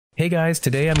Hey guys,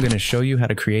 today I'm going to show you how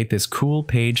to create this cool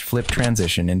page flip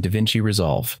transition in DaVinci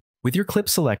Resolve. With your clip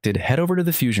selected, head over to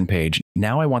the Fusion page.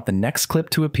 Now I want the next clip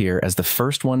to appear as the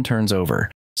first one turns over.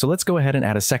 So let's go ahead and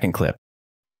add a second clip.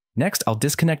 Next, I'll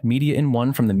disconnect Media in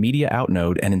 1 from the Media Out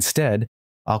node, and instead,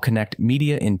 I'll connect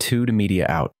Media in 2 to Media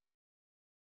Out.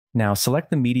 Now select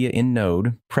the Media in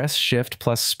node, press Shift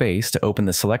plus Space to open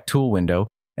the Select Tool window,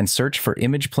 and search for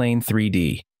Image Plane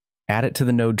 3D. Add it to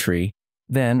the node tree.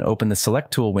 Then open the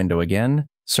Select Tool window again,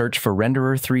 search for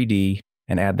Renderer 3D,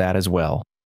 and add that as well.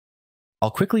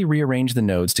 I'll quickly rearrange the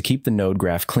nodes to keep the node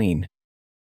graph clean.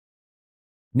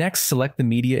 Next, select the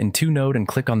Media in 2 node and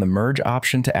click on the Merge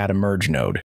option to add a Merge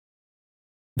node.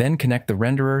 Then connect the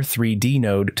Renderer 3D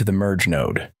node to the Merge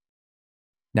node.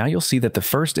 Now you'll see that the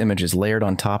first image is layered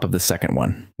on top of the second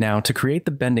one. Now, to create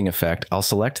the bending effect, I'll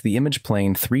select the Image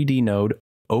Plane 3D node,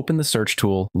 open the Search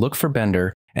tool, look for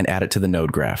Bender, and add it to the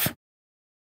node graph.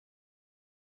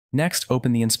 Next,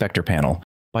 open the Inspector panel.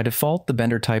 By default, the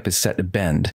bender type is set to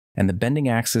Bend, and the bending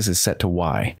axis is set to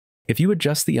Y. If you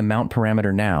adjust the amount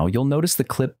parameter now, you'll notice the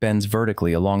clip bends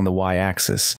vertically along the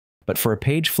Y-axis. But for a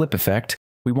page flip effect,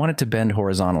 we want it to bend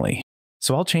horizontally.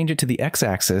 So I'll change it to the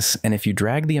X-axis, and if you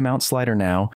drag the amount slider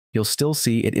now, you'll still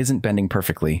see it isn't bending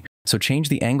perfectly. So change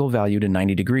the angle value to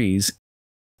 90 degrees,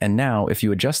 and now if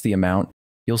you adjust the amount,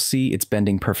 you'll see it's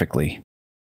bending perfectly.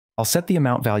 I'll set the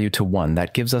amount value to 1,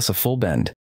 that gives us a full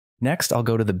bend. Next, I'll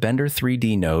go to the Bender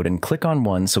 3D node and click on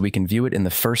 1 so we can view it in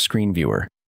the first screen viewer.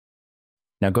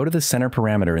 Now go to the center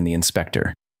parameter in the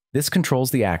inspector. This controls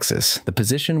the axis, the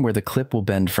position where the clip will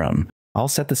bend from. I'll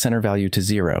set the center value to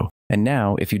 0, and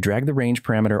now if you drag the range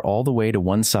parameter all the way to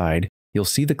one side, you'll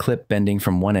see the clip bending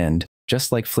from one end,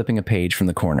 just like flipping a page from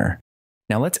the corner.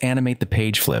 Now let's animate the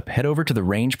page flip. Head over to the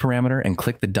range parameter and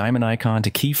click the diamond icon to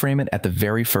keyframe it at the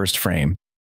very first frame.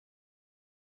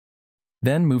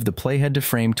 Then move the playhead to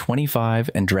frame 25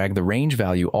 and drag the range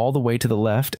value all the way to the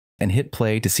left and hit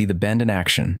play to see the bend in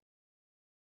action.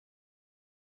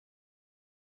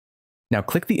 Now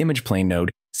click the image plane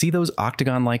node. See those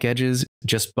octagon-like edges?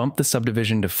 Just bump the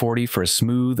subdivision to 40 for a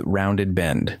smooth, rounded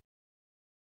bend.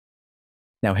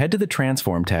 Now head to the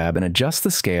Transform tab and adjust the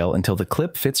scale until the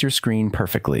clip fits your screen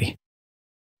perfectly.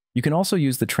 You can also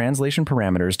use the translation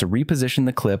parameters to reposition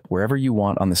the clip wherever you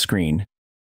want on the screen.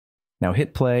 Now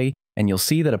hit play, and you'll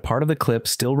see that a part of the clip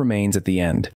still remains at the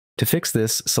end. To fix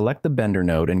this, select the Bender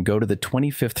node and go to the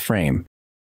 25th frame.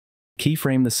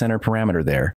 Keyframe the center parameter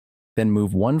there, then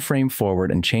move 1 frame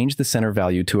forward and change the center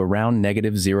value to around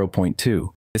 -0.2.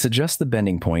 This adjusts the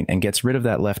bending point and gets rid of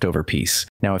that leftover piece.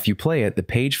 Now if you play it, the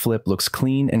page flip looks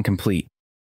clean and complete.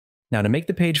 Now to make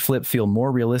the page flip feel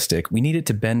more realistic, we need it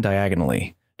to bend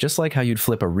diagonally, just like how you'd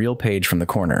flip a real page from the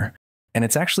corner. And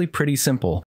it's actually pretty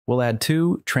simple. We'll add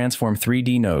 2 Transform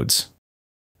 3D nodes.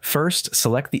 First,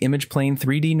 select the Image Plane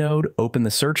 3D node, open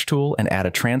the Search tool, and add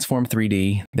a Transform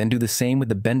 3D, then do the same with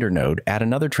the Bender node, add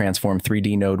another Transform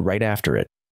 3D node right after it.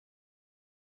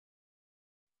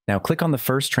 Now click on the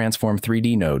first Transform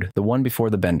 3D node, the one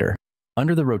before the bender.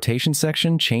 Under the Rotation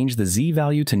section, change the Z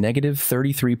value to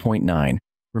 -33.9.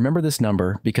 Remember this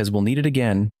number because we'll need it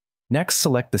again. Next,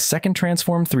 select the second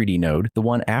Transform 3D node, the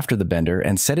one after the bender,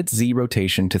 and set its Z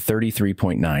rotation to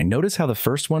 33.9. Notice how the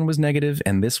first one was negative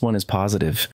and this one is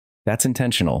positive. That's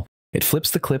intentional. It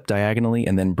flips the clip diagonally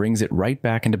and then brings it right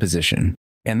back into position.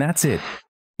 And that's it.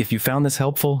 If you found this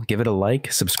helpful, give it a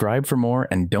like, subscribe for more,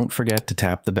 and don't forget to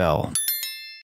tap the bell.